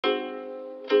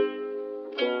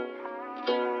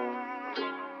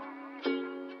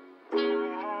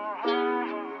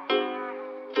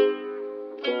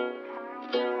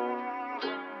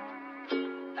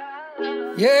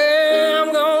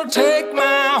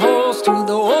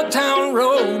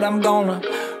I'm gonna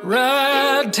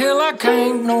ride till I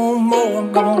can't no more.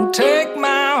 I'm gonna take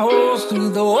my horse through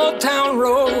the old town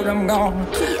road. I'm gonna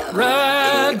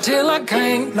ride till I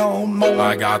can't no more.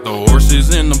 I got the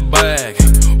horses in the back,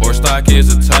 horse stock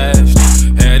is attached.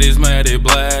 Head is matted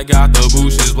black, got the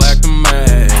bushes black to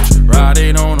match.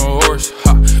 Riding on a horse,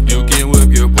 ha, you can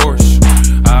whip your Porsche.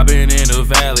 I been in the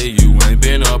valley, you ain't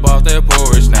been up off that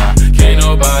porch. Now, can't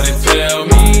nobody tell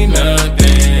me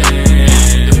nothing.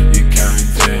 You can't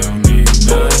tell me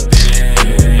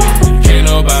nothing. Can't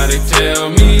nobody tell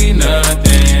me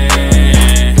nothing.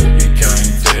 You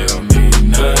can't tell me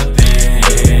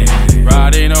nothing.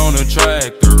 Riding on a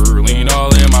tractor, lean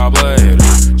all in my bladder.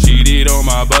 Cheated on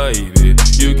my baby,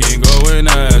 you can go and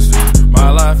ask her. My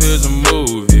life is a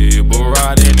movie, but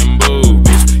riding in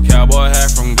boobies. Cowboy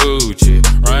hat from Gucci,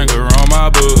 Wrangler on my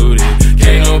booty.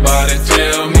 Can't nobody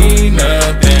tell me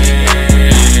nothing.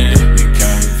 You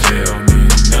can't tell me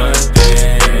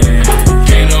nothing.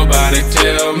 Can't nobody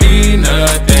tell me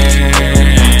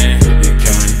nothing. You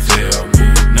can't tell me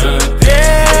nothing.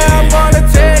 Yeah, I'm gonna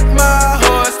take my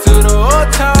horse to the old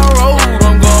town road.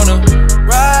 I'm gonna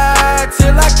ride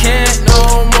till I can't no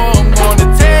more. I'm gonna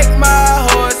take my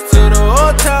horse to the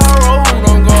old town road.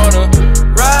 I'm gonna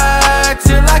ride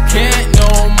till I can't no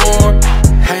more.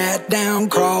 Hat down,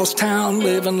 cross town,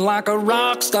 living like a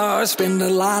rock star. Spend a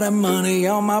lot of money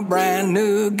on my brand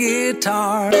new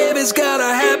guitar. Baby's got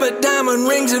a habit, diamond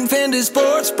rings and Fendi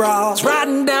sports bras.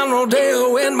 Riding down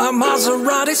Rodeo in my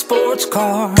Maserati sports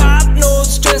car. God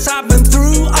knows stress, I've been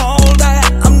through all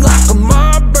that. I'm like a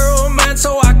Marlboro man,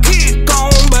 so I kick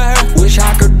on back. Wish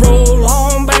I could roll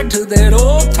on back to that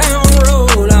old town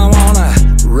road. I wanna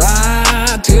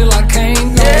ride till I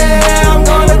can't no Yeah, more. I'm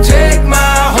gonna take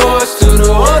my horse to the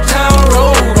old town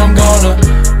road. I'm gonna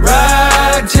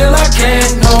ride till I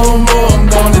can't no more. I'm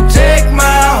gonna take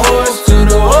my horse to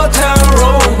the old town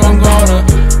road. I'm gonna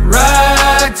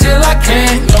ride till I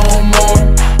can't no more.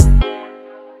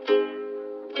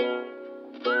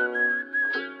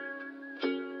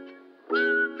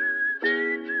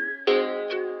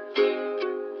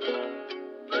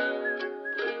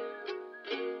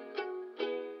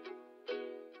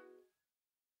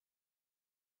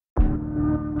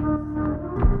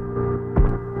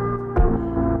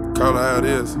 Call it how it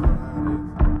is.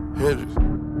 Hendrix. I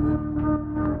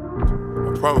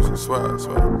promise I swear, I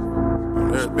swear.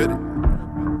 On every bit.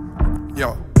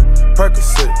 Yo.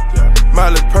 Percocet, yeah.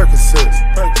 Miley Percocet.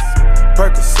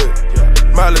 Percocet, yeah.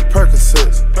 Miley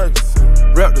Percocet.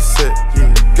 Rep the set,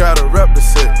 yeah. Gotta rep the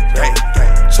set. Gang,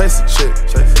 gang. Chase a chick,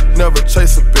 never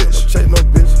chase a bitch. Don't chase no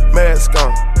bitch. Mask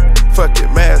on, fuck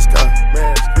it, mask on.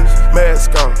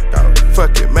 Mask on,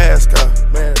 fuck it, mask on.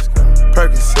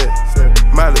 Percocet,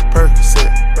 Miley Percocet.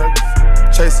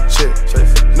 Chase a chick,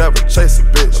 never chase a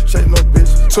bitch. Don't chase no bitch.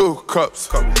 2 cups,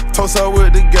 toast up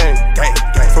with the gang.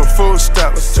 From food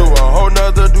stamps to a whole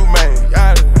nother domain.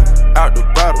 Out the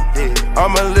bottom,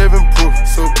 I'm a living proof.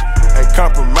 Ain't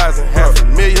compromising,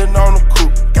 $500,000 on the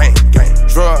coupe.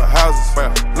 Drug houses,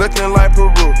 looking like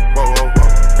Peru.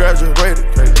 Graduated,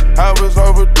 I was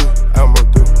overdue.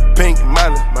 Pink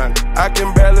money, I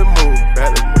can barely move.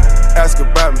 Ask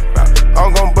about me,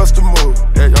 I'm gon' bust a move.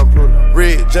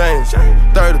 Red James,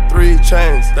 33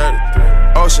 chains.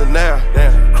 Ocean now,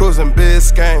 cruising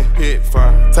Biscayne.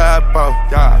 Top off,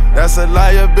 that's a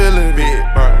liability.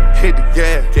 Hit the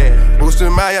gas,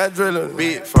 boosting my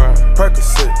adrenaline.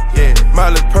 Percocet, yeah,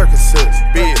 Miley Percocet.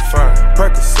 Big firm,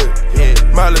 Percocet, yeah,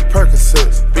 Miley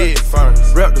Percocet. Big firm,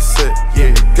 rep the set,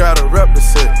 yeah, gotta rep the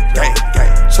set. Gang,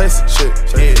 gang, chase a chick,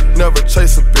 yeah, never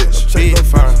chase a bitch. Big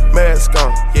firm, mask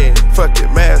on, yeah, fuck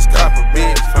it, mask on.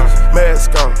 Big firm,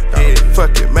 mask on, yeah,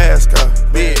 fuck it, mask on.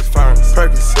 Big firm,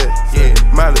 Percocet, yeah,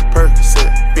 Miley Percocet.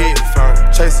 Big firm,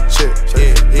 chase a chick,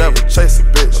 yeah, never chase a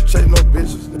bitch. Chase no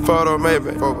bitches. Photo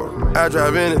maybe, I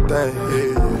drive anything,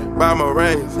 yeah. Buy my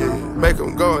range, yeah. Make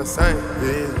them go insane,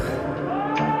 yeah.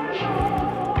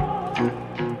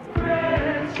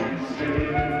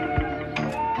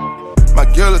 My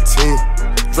guillotine,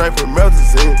 drink from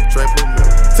Melazine,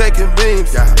 taking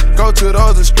beams, yeah. Go to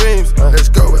those extremes, let's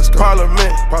go.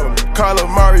 Parliament,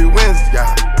 Calamari wins,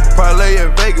 yeah. Parlay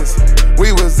in Vegas,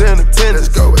 we was in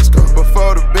attendance, let's go.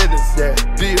 Before the business, yeah.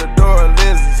 Deodora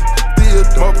lenses,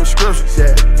 more prescriptions,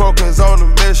 yeah. Focus on the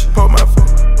mission, put my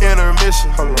intermission,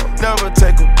 hold on. Never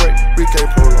take a break, we can't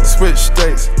prolong. Switch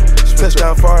states,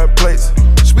 touchdown foreign plates.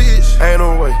 Switch, ain't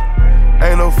no way,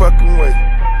 ain't no fucking way.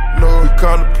 No, we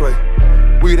come to play,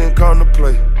 we didn't come to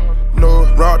play. No,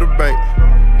 rob the bank,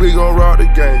 we gon' rob the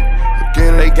game.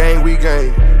 Again, they gang, we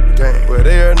gang. But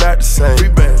they are not the same. We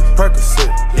bang Percocet,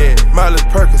 yeah. Miley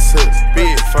Percocet,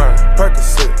 big firm.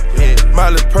 Percocet, yeah. Miley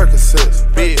Miley Percocets,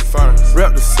 big furnace.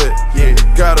 Rep the set, yeah,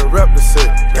 gotta rep the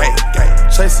set. Gang, gang.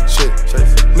 Chase a chick,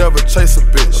 never chase a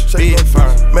bitch. Big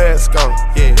furnace. Mask on,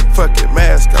 yeah, fuck it,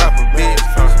 mask on. Big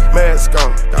furnace. Mask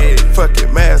on, yeah, fuck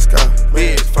it, mask on.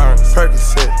 Big furnace.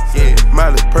 Percocet, yeah,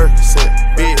 Miley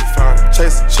Percocet, big furnace.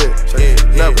 Chase a chick,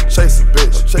 yeah, never chase a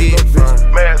bitch. Big furnace.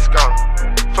 Mask on,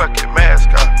 fuck it, mask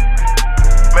on.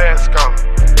 Mask on,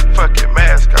 fuck it,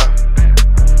 mask on.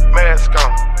 Mask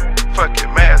on, fuck it,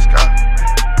 mask on.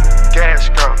 Gas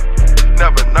gone,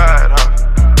 never nod off.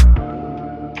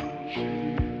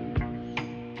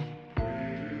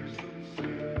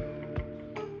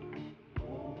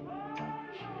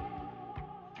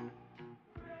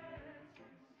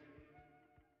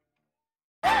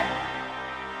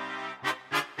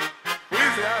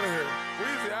 Weezy out of here.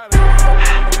 Weezy out of here.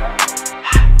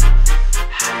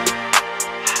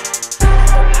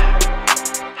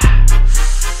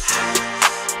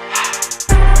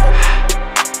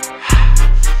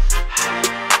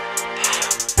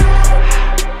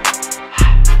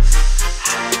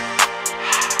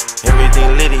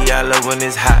 I love when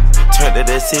it's hot. Turned to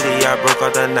the city, I broke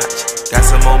off the notch. Got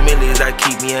some more millions that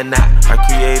keep me a knot. I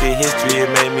created history, it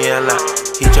made me a lot.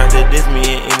 He tried to diss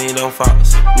me and it don't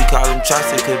false. We call them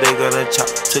Chaucer cause they gonna chop.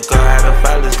 Took her out of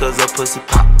filers cause her pussy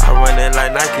pop. I run it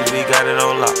like Nike, we got it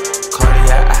on lock.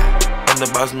 Cardiac eye, I'm the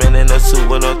boss man in a suit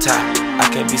with no tie.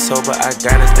 I can't be sober, I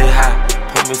gotta stay high.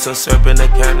 Pour me some syrup in the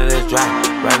counter that's dry.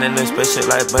 Riding the special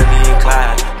like Bunny and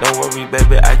Clyde. Don't worry,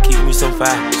 baby, I keep me some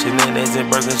fire. Shenanigans and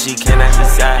burgers, she cannot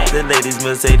decide. The ladies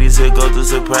Mercedes, here go to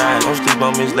surprise. Don't sleep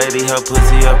on Miss Lady, her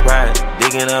pussy, her pride.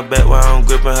 Digging her back while I'm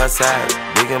gripping her sides.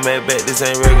 Digging my back, this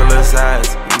ain't regular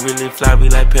size. You really fly, we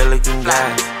like pelican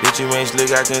guys. Bitch, you ain't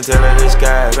slick, I can tell her the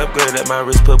skies. Upgrade at my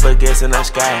wrist, put baguettes in the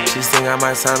sky. She think I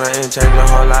might sign her and change her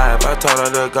whole life. I told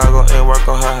her to goggle and work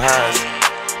on her eyes.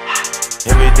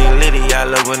 Everything litty, I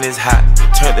love when it's hot.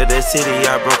 Turned to the city,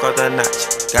 I broke off the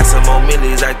notch. Got some more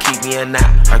millions, I keep me a knot.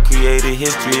 I created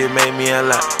history, it made me a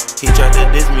lot. He tried to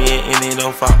diss me and it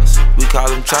don't false. We call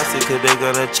them Chaucer cause they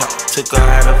gonna chop. Took her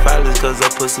out of filers cause her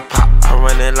pussy pop. I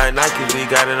run it like Nike, we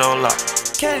got it on lock.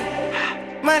 K,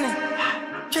 money,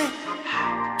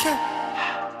 K,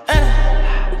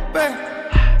 bang,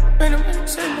 bang,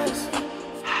 say this.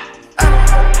 I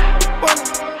don't wanna,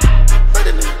 but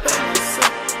it is bad.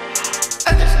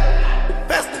 I just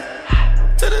passed it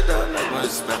to the door like one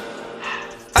spell.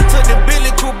 I took the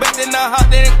Billy cool back, then I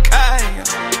hopped in the car.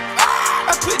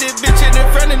 I put this bitch in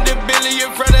front of the Billy,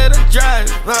 in front of the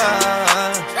driver.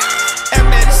 And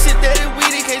man, this shit that is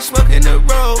weed, it can't smoke in the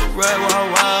road. Right,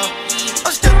 wow.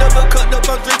 I'm still double cut up,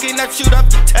 I'm drinking, I shoot off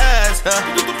the tires.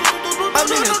 I'm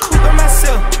in the coupe by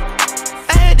myself.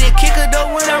 I had that kicker though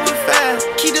when I was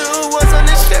 5. Keep the awards on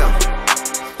the shelf.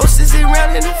 Horses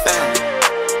around in the fire.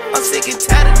 I'm sick and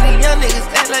tired of these young niggas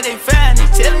act like they fine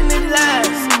and telling them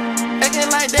lies. Acting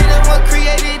like they the one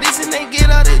created this and they get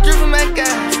all this drip from my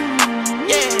guys.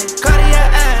 Yeah, Cartier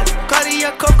eyes,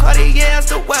 Cartier coat, Cartier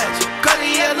ass to watch.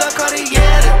 Cartier look, Cartier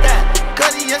to die.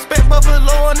 Cartier spent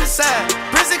buffalo on the side.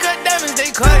 Prison cut diamonds,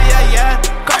 they Cartier, yeah.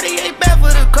 Cartier bad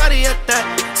for the Cartier thigh.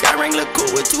 Sky ring look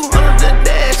cool with 200 the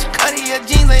dash. Cartier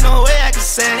jeans, ain't no way I can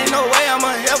say. Ain't no way I'm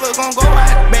ever gonna go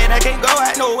out. Man, I can't go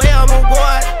out, no way I'm gonna go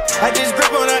out. I just grip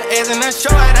on her ass and I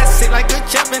show it. I sit like a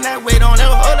chop and I wait on her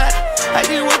whole lot. I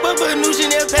just whip up a new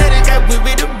Chanel paddock. I whip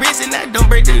with the bricks and I don't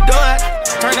break the door out.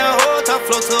 Turn that whole top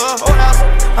floor to a whole house.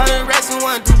 100 racks and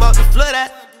 1 2 bought the flood out.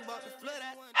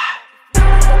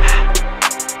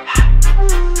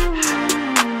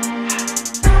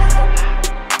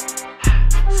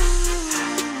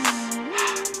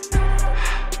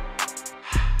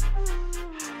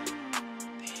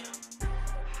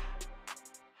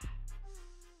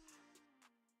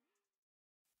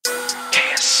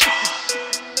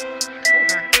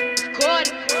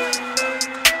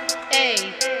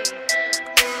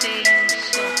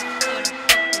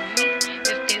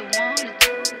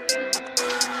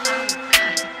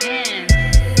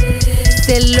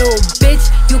 That little bitch,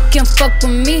 you can fuck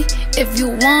with me if you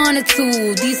wanted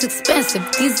to. These expensive,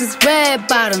 these is red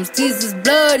bottoms, these is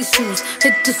bloody shoes.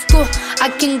 Hit the school, I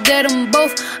can get them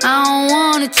both, I don't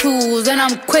wanna choose. And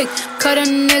I'm quick, cut a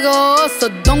nigga off, so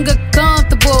don't get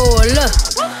comfortable. Look,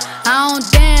 I don't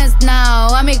dance now,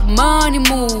 I make money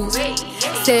move.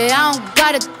 Say I don't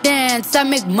gotta dance, I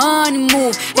make money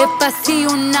move. If I see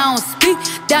you now speak,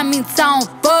 that means I don't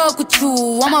fuck with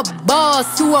you. I'm a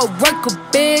boss, you a worker,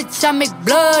 bitch, I make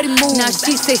bloody moves. Now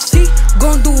she say she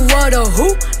gon' do what or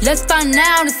who? Let's find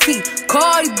out and see.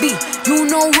 Cardi B. You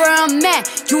know where I'm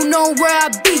at, you know where I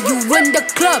be. You in the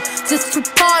club just to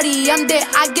party, I'm there,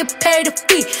 I get paid a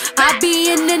fee. I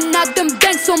be in and out them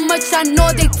banks so much, I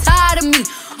know they tired of me.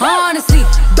 Honestly,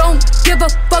 don't give a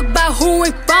fuck about who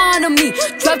in front of me.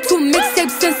 Dropped 2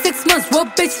 mixtapes in 6 months.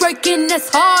 What bitch working as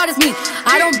hard as me?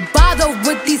 I don't bother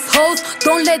with these hoes.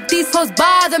 Don't let these hoes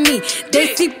bother me.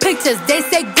 They see pictures, they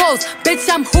say goals. Bitch,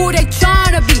 I'm who they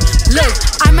tryna be. Look,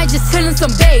 I might just chill in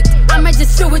some babe. I might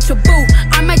just chill with your boo.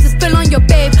 I might just spill on your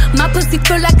babe. My pussy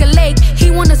feel like a lake. He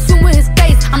wanna swim with his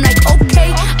face. I'm like, okay.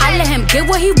 I let him get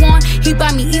what he want. He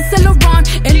buy me East Saint Laurent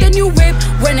in the new whip.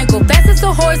 When it go fast as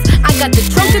a horse, I got the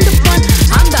trunk in the front.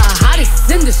 I'm the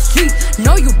hottest in the street.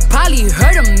 Know you probably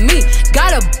heard of me.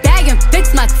 Got a bag and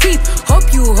fix my teeth.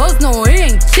 Hope you hoes know it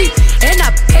ain't cheap. And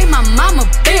I pay my mama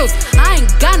bills. I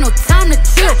ain't got no time to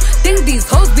chill. Think these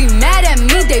hoes be mad at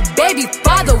me. They baby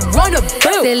father wanna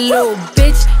bill. Say little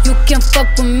bitch, you can fuck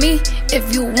with me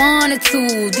if you wanted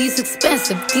to. These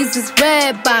expensive, these is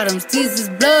red bottoms, these is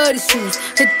bloody shoes.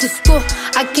 Hit the school,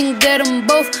 I can get them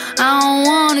both. I don't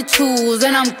wanna choose.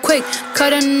 And I'm quick,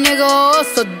 cut a nigga off,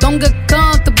 so don't get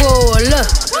comfortable. Look,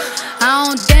 I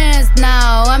don't dance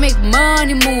now, I make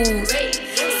money move.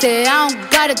 Say I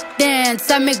don't gotta dance,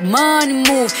 I make money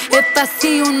move. If I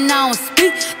see you now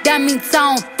speak, that means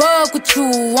I don't fuck with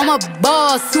you. I'm a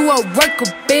boss, you a worker,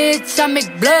 bitch, I make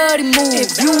bloody moves.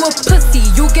 If you a pussy,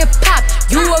 you get popped.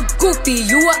 You a goofy,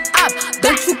 you a op.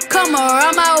 Don't you come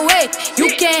around my way,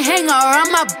 you can't hang around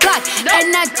my block.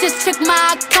 And I just check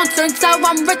my account, turns out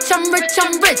I'm rich, I'm rich,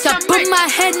 I'm rich. I put my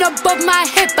hand above my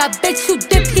hip, I bet you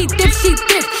dip, he dip, she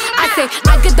dip. I say,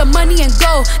 I get the money and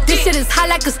go. This shit is hot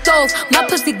like a stove. My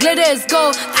pussy glitter is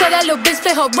gold. Tell that little bitch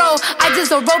play her role. I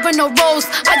just a rope and no rolls.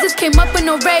 I just came up in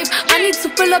a rave. I need to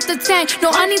fill up the tank.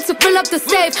 No, I need to fill up the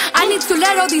safe. I need to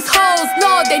let all these hoes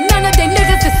know they none of they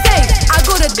niggas is safe. I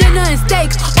go to dinner and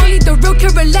steak. Only the real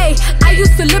can relate. I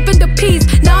used to live in the peace.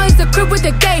 Now it's a crib with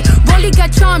a gay. Rolly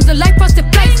got charms, a life frosted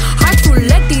flakes. Hard to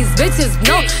let these bitches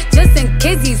know. Just in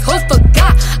case these hoes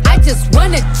forgot. I just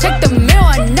wanna check the mail.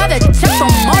 Another check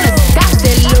from all the stocks.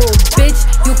 That little bitch,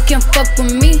 you can fuck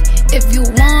with me if you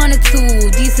wanted to.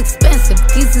 These expensive,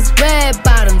 these is red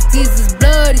bottoms, these is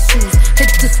bloody shoes. Hit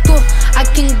the school, I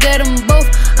can get them both.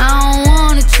 I don't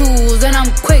wanna choose. And I'm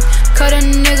quick, cut a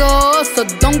nigga off, so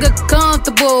don't get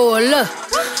comfortable. Look,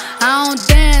 I don't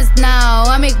dance now,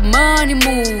 I make money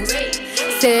moves.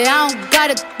 Say I don't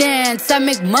gotta dance, I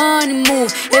make money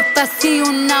move. If I see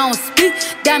you now speak,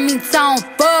 that means I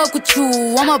don't fuck with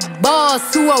you. I'm a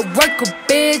boss, you a worker,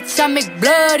 bitch, I make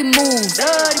bloody moves.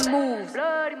 Bloody moves,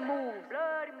 bloody moves,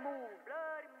 bloody moves,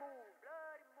 bloody moves,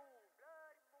 bloody moves,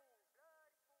 bloody moves.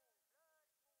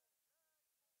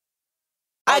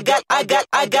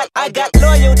 I got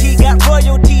loyalty, got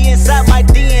royalty inside my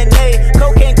DNA.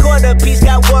 Cocaine quarter piece,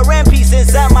 got war and peace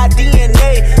inside my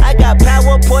DNA. I got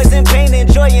power, poison, pain,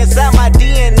 and joy inside my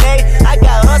DNA. I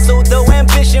got hustle, though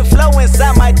ambition, flow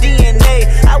inside my DNA.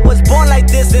 I was born like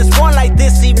this and sworn like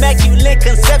this, immaculate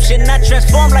conception. I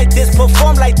transform like this,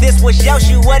 perform like this, wish out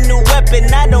you a new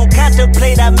weapon. I don't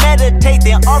contemplate, I meditate,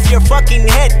 then off your fucking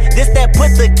head. This that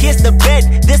put the kids to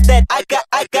bed. This that I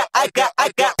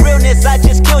got realness, I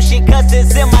just kill shit cause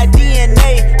it's in my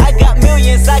DNA. I got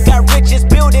millions, I got riches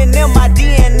building in my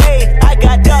DNA. I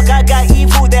got dark, I got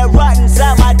evil that rot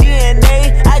inside my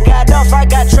DNA. I got off, I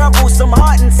got trouble, some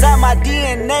heart inside my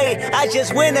DNA. I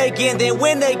just win again, then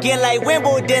win again like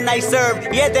Wimbledon I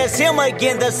serve. Yeah, that's him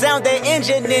again, the sound that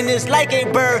engine in is like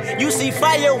a bird. You see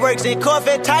fireworks and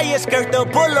Corvette tires skirt the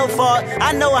boulevard.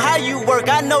 I know how you work,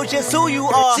 I know just who you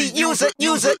are. See, use a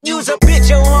bitch,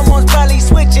 your hormones probably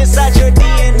switch inside your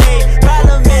DNA.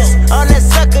 Problem is, all that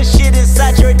sucker shit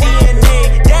inside your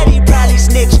DNA. Daddy probably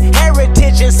snitch,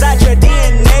 heritage inside your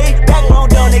DNA. Backbone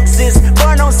don't exist,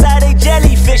 born on side a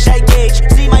jellyfish I gauge.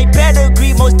 See my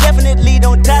pedigree, most definitely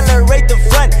don't tolerate the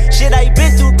front. Shit I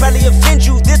been through probably offend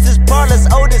you, this is Paula's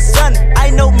oldest son. I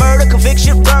know murder,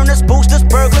 conviction, burners, boosters,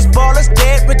 burglars, ballers,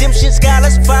 dead, redemption,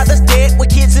 scholars, fathers dead, with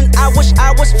kids and I wish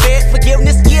I was fed.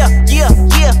 Forgiveness, yeah,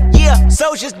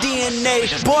 soldier's DNA,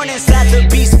 born inside the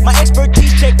beast. My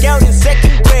expertise checked out in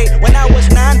 2nd grade. When I was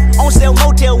 9, on sale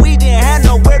motel, we didn't have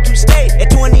nowhere to stay. At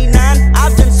 29,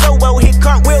 I've done so well, hit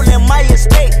cartwheel in my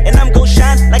estate. And I'm gon'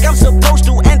 shine like I'm supposed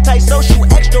to, antisocial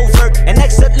extrovert. And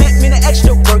excellent meaning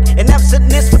extra work. And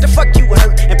absentness, what the fuck you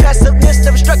hurt? And passiveness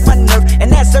never struck my nerve.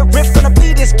 And that's a riff gonna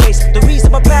be this case. The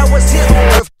reason my power's here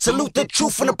on earth. Salute the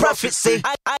truth when the prophets say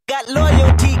I got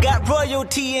loyalty, got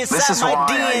royalty inside my DNA. This is why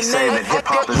I say that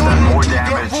hip-hop has done more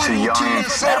damage to young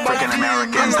African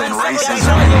Americans than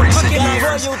racism in recent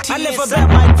years. I live about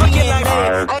my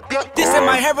DNA. This is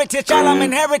my heritage, all I'm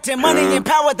inheriting. Money and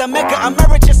power, the mecca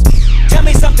emeritus. Tell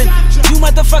me something, you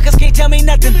motherfuckers can't tell me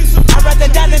nothing. I'd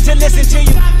rather die than to listen to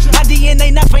you. My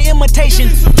DNA not for imitation,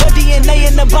 your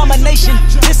DNA an abomination.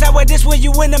 This how it is when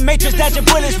you in the matrix, dodging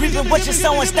bullets, reaping what you're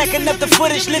sowing, stacking up the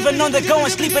footage, living on the go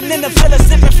and sleeping in the villa,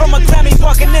 sipping from a Grammy,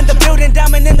 walking in the building,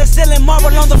 diamond in the ceiling,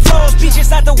 marble on the floors,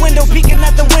 beaches out the window, peeking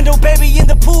out the window, baby in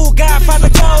the pool,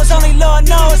 Godfather goes, only Lord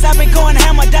knows I've been going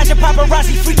hammer, dodging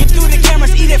paparazzi, freaking through the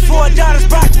cameras, eating 4 daughters,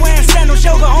 Brock wearing sandals,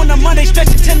 yoga on a Monday,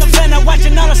 stretching to November,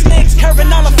 watching all the snakes,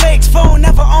 curving all the fakes, phone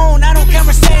never own, I don't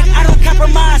conversate, I don't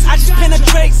compromise, I just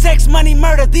penetrate, sex, money,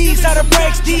 murder, these are the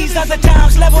breaks, these are the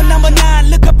times, level number 9,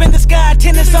 look up in the sky,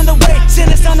 tennis on the way,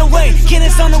 sinners on the way,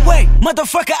 Kenneth on the way,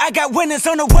 motherfucker, I got winners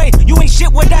on the way, you ain't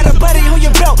shit without a buddy on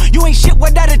your belt, you ain't shit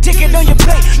without a ticket on your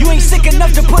plate, you ain't sick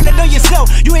enough to put it on yourself,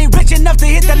 you ain't rich enough to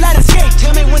hit the ladder skate,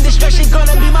 tell me when destruction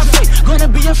gonna be my fate, gonna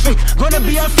be a fate, gonna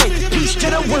be a fate, peace to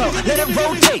the world, let it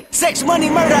rotate, sex, money,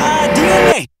 murder, our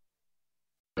DNA.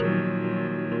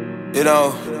 You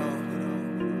know,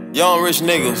 young rich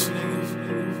niggas.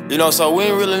 You know, so we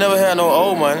ain't really never had no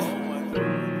old money.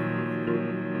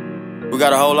 We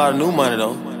got a whole lot of new money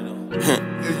though.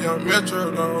 If young Metro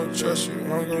don't trust you,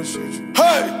 I'm gonna shoot you.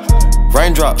 Hey!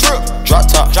 Raindrop, drop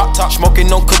top, smoking,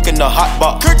 no cooking, the hot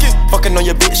pot. Cooking, fucking on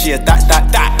your bitch, yeah,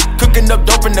 that. Cooking up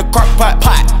dope in the crock pot.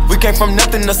 We came from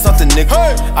nothing to something, nigga.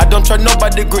 Hey. I don't try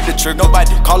nobody, grip the trick.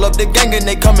 Nobody call up the gang and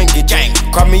they come and get gang.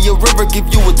 Cry me a river, give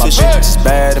you a tissue. My bitch is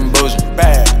bad and bullshit,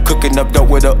 bad. Cooking up dope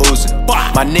with a Uzi.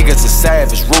 My niggas is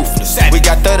savage, ruthless. We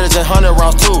got 30s and 100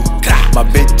 rounds too. My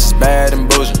bitch is bad and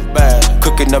bullshit, bad.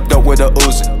 Cooking up dope with a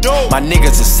Uzi. My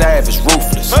niggas is savage,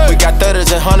 ruthless. We got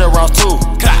 30s and 100 rounds too.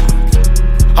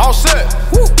 All set.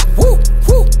 Woo, woo,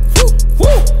 woo, woo,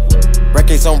 woo.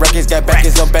 Records on records, got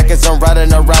backers on backers. I'm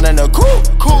riding around in a cool.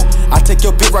 I take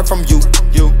your bitch right from you.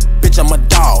 Bitch, I'm a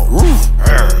dog.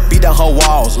 Beat down her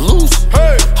walls, loose.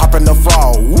 Hop in the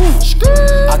fall. Woo.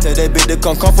 I tell that bitch to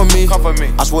come for me.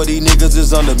 I swear these niggas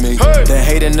is under me. The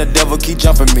hate and the devil keep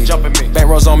jumping me. Back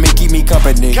rows on me, keep me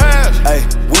company. Hey,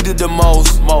 we did the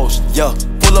most. Yeah.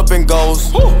 Pull up and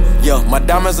goes. Yeah, my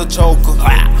diamond's a choker.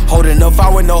 Holding up, I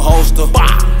with no holster.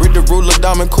 Read the ruler,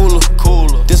 diamond cooler.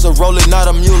 This a roller, not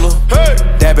a mule.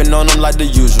 Dabbing on them like the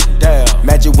usual.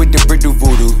 Magic with the brick do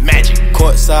voodoo.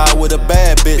 Courtside with a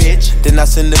bad bitch. Then I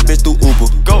send the bitch through Uber.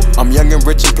 I'm young and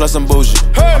rich and plus I'm bougie.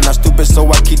 I'm not stupid, so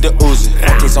I keep the Uzi.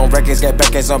 Records on records, got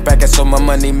backers on backers, so my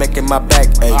money making my back.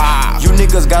 Ay. You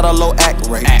niggas got a low act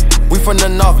rate. We from the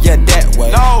north, yeah, that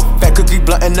way. Fat cookie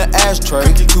blunt in the ashtray.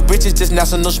 2 bitches just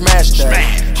national smash that.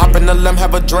 Hop in the limb,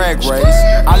 have a drag race.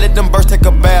 I let them birds take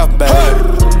a bath, baby.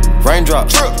 Raindrop,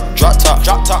 drop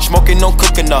top, smoking, no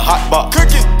cooking, the hot pot.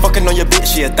 Fucking on your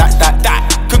bitch, yeah, that.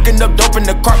 Cooking up dope in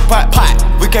the crock pot.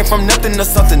 We came from nothing to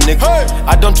something, nigga.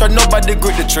 I don't try nobody,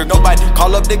 grip the trick. Nobody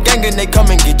call up the gang and they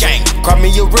come and get gang. Cry me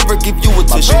a river, give you a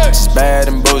tissue. My bitch is bad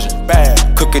and bullshit,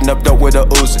 bad. Cooking up dope with a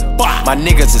Uzi. My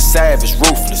niggas is savage,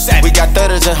 ruthless. We got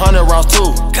 30s and 100 rounds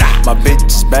too. My bitch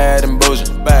is bad and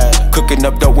bullshit, bad. Cooking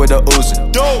up dope with a Uzi.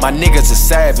 My niggas is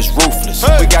savage, ruthless.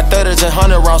 We got 30s and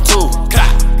 100 rounds too.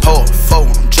 Hold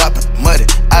phone, I'm dropping muddy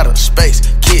out of space.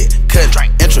 Kid, cut,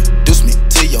 introduce me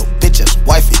to your bitch's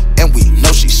wifey, and we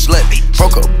know she slutty.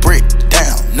 Broke a brick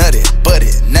down, nutty, butty,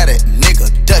 now that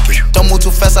nigga duck it. Don't move too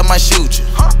fast, I might shoot you.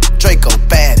 Draco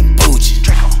bad and bougie.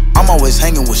 I'm always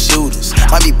hanging with shooters.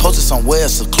 Might be posted somewhere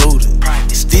secluded.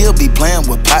 Still be playing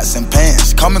with pots and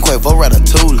pans. Call me Quavo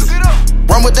Ratatouille.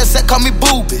 Run with that set, call me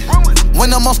Booby.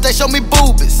 When I'm on stage, show me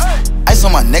boobies. Ice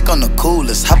on my neck on the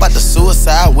coolest. How about the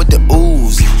suicide with the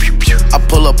ooze? I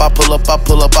pull up, I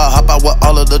hop out with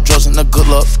all of the drugs and the good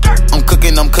luck. I'm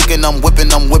cooking, I'm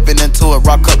whipping into it.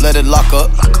 Rock up, let it lock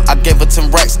up. I gave her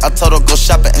 10 racks, I told her go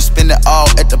shopping and spend it all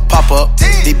at the pop-up.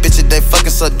 These bitches, they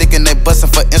fucking so dick and they bustin'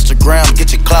 for Instagram.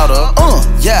 Get your clout up.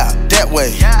 Yeah, that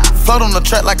way. Float on the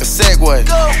track like a Segway.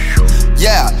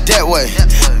 Yeah, that way.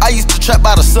 I used to trap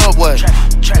by the subway.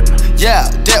 Yeah,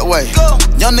 that way.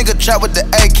 Young nigga trap with the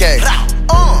AK.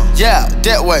 Yeah,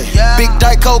 that way. Big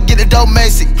Dyko, get it dope,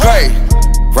 Macy. Hey.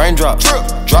 Raindrop,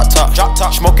 drop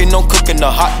top, smoking, no cooking, the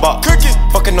hot pot.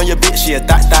 Fucking on your bitch, yeah,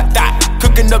 that.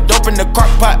 Cooking up dope in the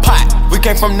crock pot. We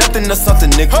came from nothing to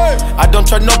something, nigga. I don't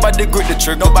try nobody, grip the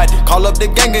trick. Nobody call up the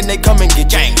gang and they come and get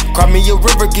gang. Cry me a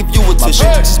river, give you a tissue.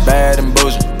 My bitch is bad and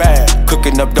bullshit, bad.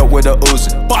 Cooking up dope with a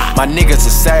Uzi. My niggas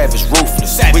is savage,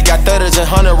 ruthless. We got 30s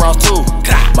and 100 rounds too.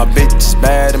 My bitch is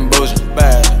bad and bullshit,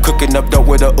 bad. Cooking up dope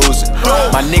with a Uzi.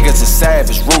 My niggas is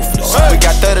savage, ruthless. We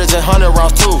got 30s and 100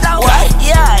 rounds too.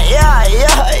 Yeah. I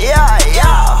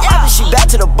be shoot back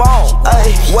to the bone.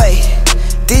 Wait,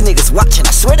 these niggas watching.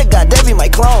 I swear to God, they be my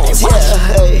clones. Yeah,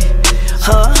 hey,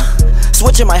 huh?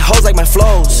 Switching my hoes like my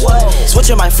flows.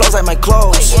 Switching my flows like my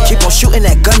clothes. Keep on shooting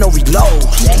that gun, no reload.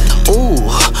 Ooh,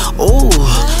 ooh.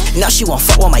 Now she won't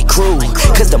fuck with my crew.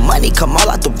 Cause the money come all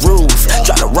out the roof.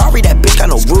 Drive the Rari, that bitch got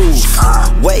no roof.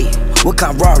 Wait, what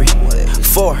kind of Rari?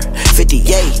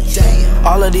 458.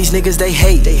 All of these niggas they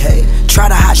hate. Try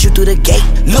to hide you through the gate.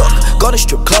 Look, go to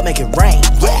strip club, make it rain.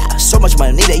 Yeah, so much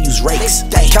money they use rakes.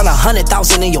 Count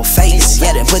 100,000 in your face.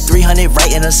 Yeah, then put 300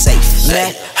 right in a safe.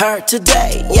 Met her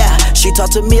today. Yeah, she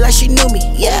talked to me like she knew me.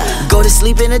 Yeah, go to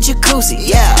sleep in a jacuzzi.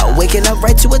 Yeah, waking up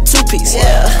right to a two-piece.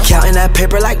 Yeah, counting that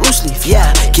paper like loose leaf.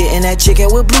 Yeah, getting that chicken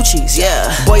with blue cheese.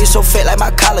 Yeah, boy you so fat like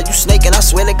my collar. You snaking, I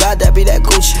swear to God that be that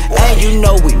Gucci. And you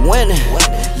know we winning.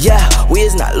 Yeah, we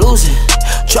is not losing.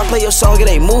 Try play your song, it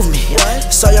ain't move me.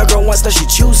 Saw your girl once, now she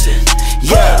choosing.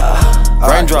 Yeah.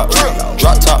 Raindrop,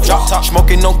 drop top,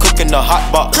 smoking, no cooking, the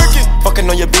hot box. Fucking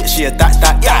on your bitch, yeah, that.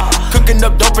 Cooking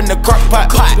up dope in the crock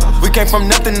pot. We came from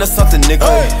nothing to something, nigga.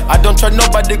 I don't try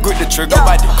nobody, grip the trigger.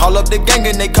 Call up the gang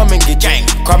and they come and get gang.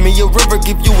 Cry me a river,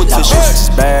 give you a tissue. It's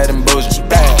bad and bullshit.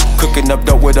 Cooking up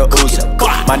dope with a Uzi.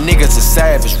 My niggas are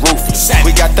savage, ruthless.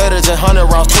 We got 30s and 100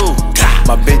 rounds too.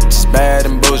 My bitch is bad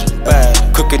and bullshit.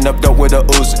 Cooking up dope with a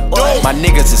Uzi. My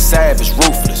niggas are savage,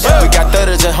 ruthless. We got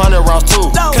 30s and 100 rounds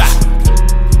too.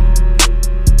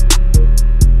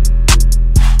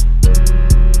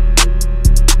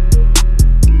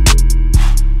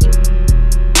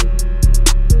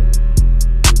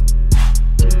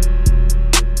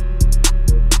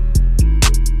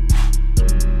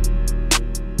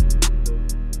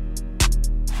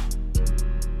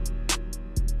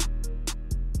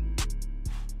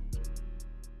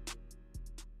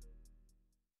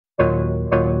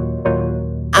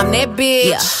 That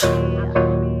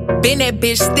bitch, been that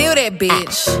bitch, still that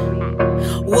bitch.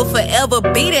 Will forever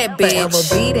be that bitch.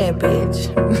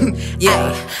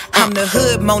 Yeah, I'm the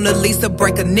hood Mona Lisa.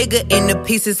 Break a nigga into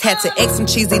pieces. Had to X some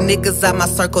cheesy niggas out my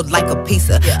circle like a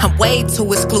pizza. I'm way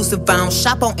too exclusive. I don't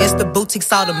shop on Insta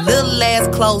boutiques. All them little ass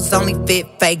clothes only fit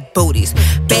fake booties.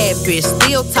 Bad bitch,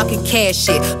 still talking cash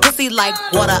shit. Pussy like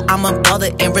water, I'm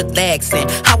unbothered and relaxing.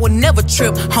 I would never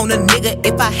trip on a nigga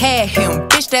if I had him.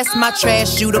 Bitch, that's my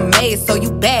trash, you the maid, so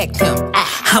you bagged him.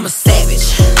 I'm a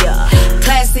savage,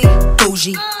 classy,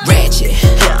 bougie, ratchet,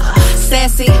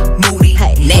 sassy, moody,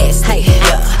 nasty,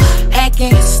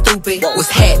 acting stupid. What's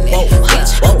happening,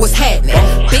 bitch? What's happening,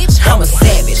 bitch? I'm a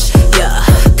savage,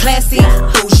 classy,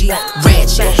 bougie,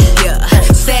 ratchet,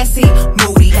 sassy,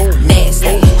 moody,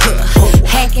 nasty,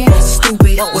 hacking,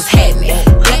 stupid. What's happening,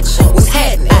 bitch? What's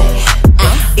happening?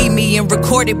 Eat me and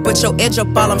record it, but your edge up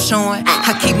all I'm showing.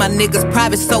 I keep my niggas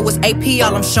private, so it's AP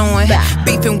all I'm showing.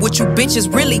 Beefing with you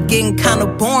bitches really getting kinda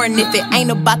boring. If it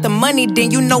ain't about the money, then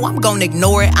you know I'm gonna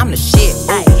ignore it. I'm the shit,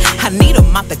 I need a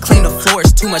mop to clean the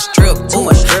floors, too much drip.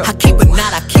 I keep a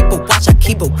knot, I keep a watch, I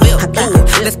keep a whip.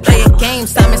 Let's play a game,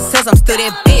 Simon says I'm still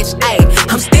that bitch.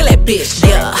 I'm still that bitch,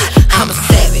 I'm a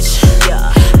savage,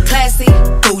 classy,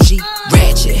 bougie,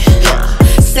 ratchet,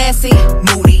 sassy,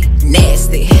 moody,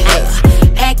 nasty,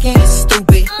 acting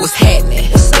stupid. What's happening,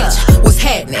 bitch? What's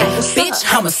happening, bitch?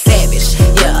 I'm a savage,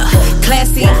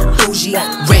 classy, bougie,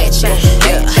 ratchet,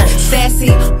 sassy,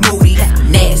 moody,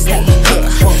 nasty,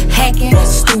 hacking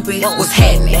stupid. What's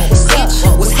happening,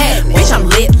 bitch? What's happening? Bitch, I'm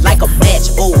lit like a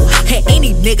match. Ooh, and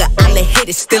any nigga I let hit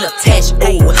is still attached.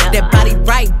 Ooh, that body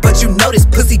right, but you know this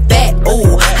pussy fat.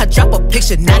 Ooh, I drop a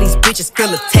picture, now these bitches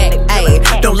feel attacked.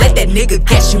 Ayy, don't let that nigga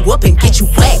gas you up and get you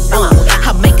whacked.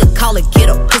 I make a call and get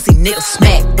a pussy nigga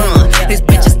smack. This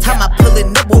bitch is time I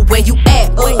pulling up, well, where you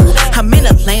at? Ooh, I'm in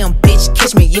a lamb, bitch,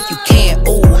 catch me if you can.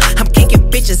 Ooh, I'm kicking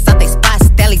bitches out they spot,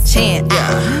 Stally Chan.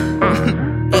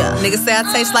 Niggas say I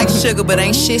taste like sugar, but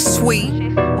ain't shit sweet.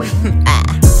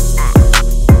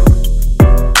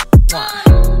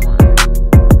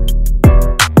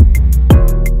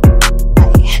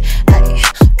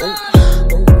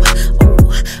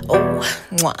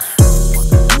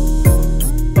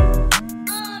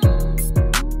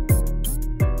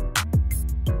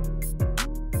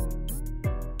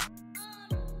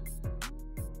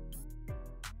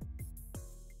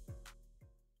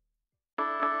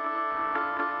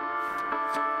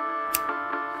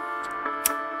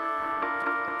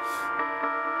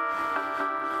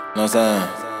 Know what I'm saying?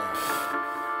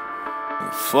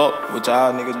 Fuck what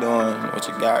y'all niggas doing, what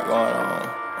you got going on.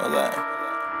 Know what I'm saying?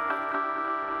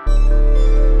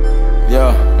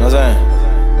 Yo, know what I'm saying?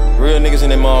 Real niggas in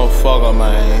that motherfucker,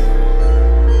 man.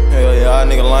 Hell yeah, y'all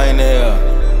niggas lame there.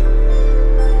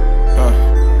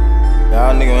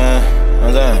 Y'all niggas, man. Know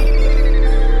what I'm saying?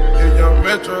 Yeah, young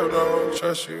Metro don't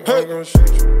trust you. I'm gonna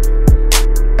shoot you.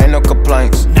 Ain't no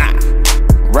complaints. Nah.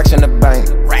 Racks in the bank.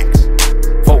 Racks.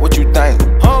 Fuck what you think.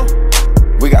 Huh?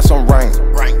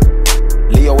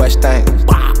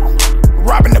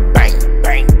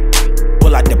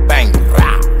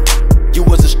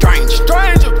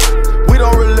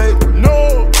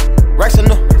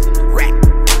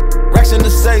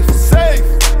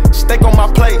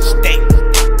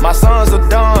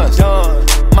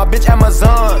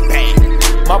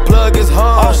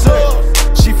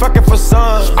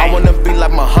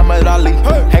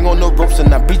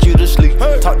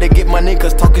 to get my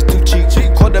niggas talk is too cheap.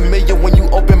 $250,000 when you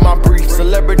open my brief.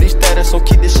 Celebrity status, so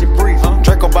keep this shit brief.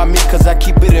 Draco by me, cause I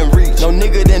keep it in reach. No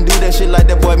nigga didn't do that shit like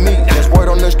that boy me. There's word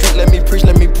on the street, let me preach,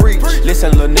 let me preach.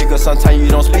 Listen, little nigga, sometimes you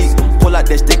don't speak. Pull out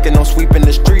that stick and I'm sweeping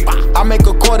the street. I make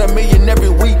 $250,000 every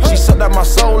week. She sucked out my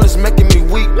soul, it's making me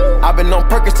weak. I've been on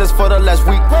Percocets for the last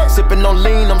week. Sipping on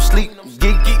lean, I'm sleep.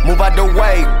 Geek, move out the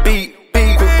way, beat.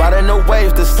 Riding the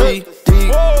waves to see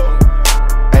deep.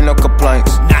 Ain't no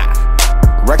complaints.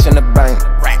 Racks in the bank.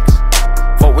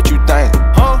 Fuck what you think.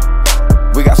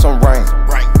 We got some rain.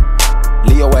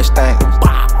 Leo ass thing.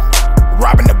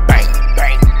 Robbing the bank.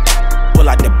 Pull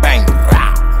out the bank.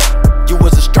 You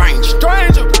was a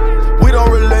stranger. We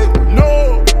don't relate.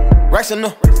 No. Racks in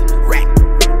the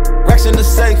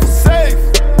safe.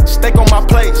 Steak on my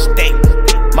plate.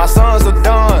 My sons are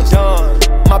done.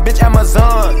 My bitch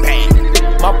Amazon.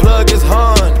 My plug is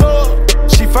hun.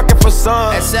 She fucking for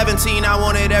sun. At 17, I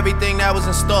wanted everything that was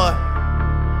in store.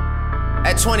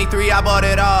 At 23, I bought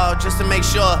it all just to make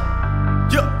sure.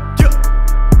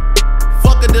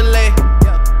 Fuck a delay.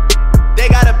 They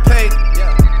gotta pay.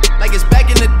 Like it's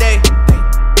back in the day.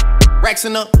 Racks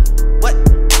in the what?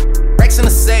 Racks in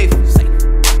the safe.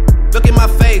 Look at my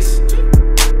face.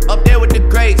 Up there with the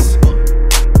greats.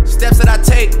 Steps that I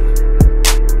take,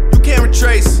 you can't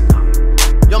retrace.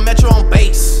 Yo, Metro on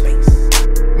base.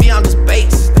 Me, I'm just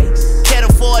base. Can't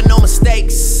afford no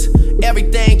mistakes.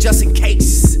 Everything just in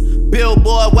case.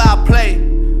 Billboard where I play.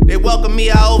 They welcome me,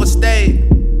 I overstayed.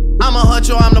 I'm a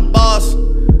huncho, I'm the boss.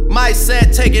 My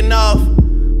set taking off.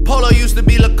 Polo used to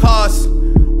be Lacoste.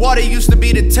 Water used to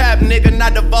be the tap, nigga,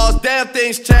 not the boss. Damn,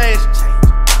 things changed.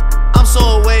 I'm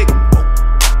so awake.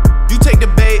 You take the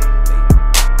bait.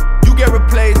 You get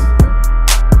replaced.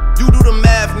 You do the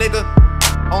math, nigga.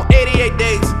 On 88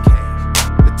 days.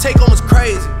 The take home is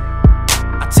crazy.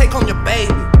 I take home your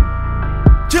baby.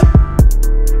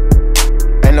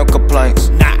 Ain't no complaints.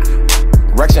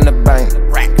 Racks in the bank.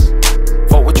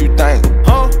 Fuck what you think.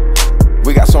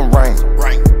 We got some rain.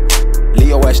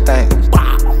 Leo ass thing.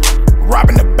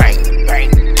 Robbing the bank.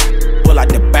 Pull out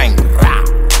the bank.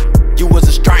 You was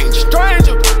a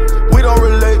stranger. We don't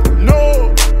relate.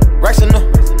 No. Racks in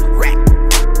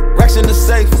the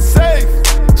safe.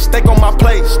 Steak on my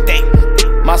plate.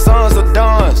 My sons are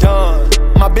done.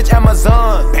 My bitch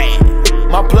Amazon.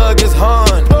 My plug is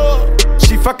hun.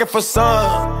 She fucking for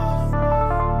sun.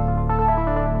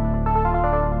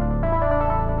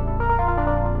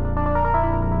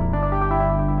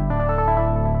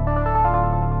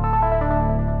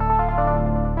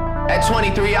 At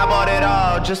 23, I bought it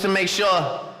all just to make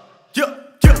sure.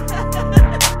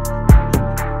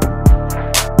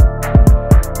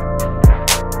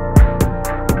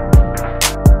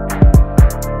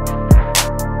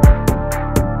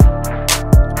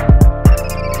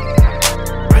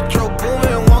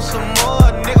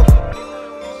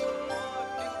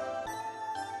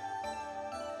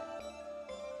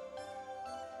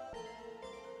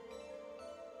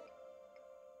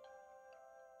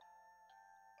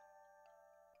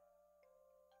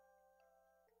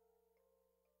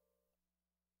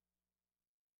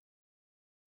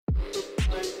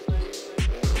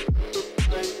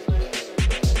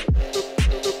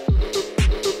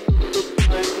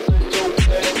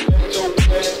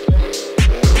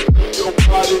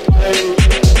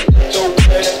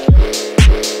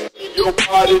 Your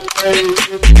body,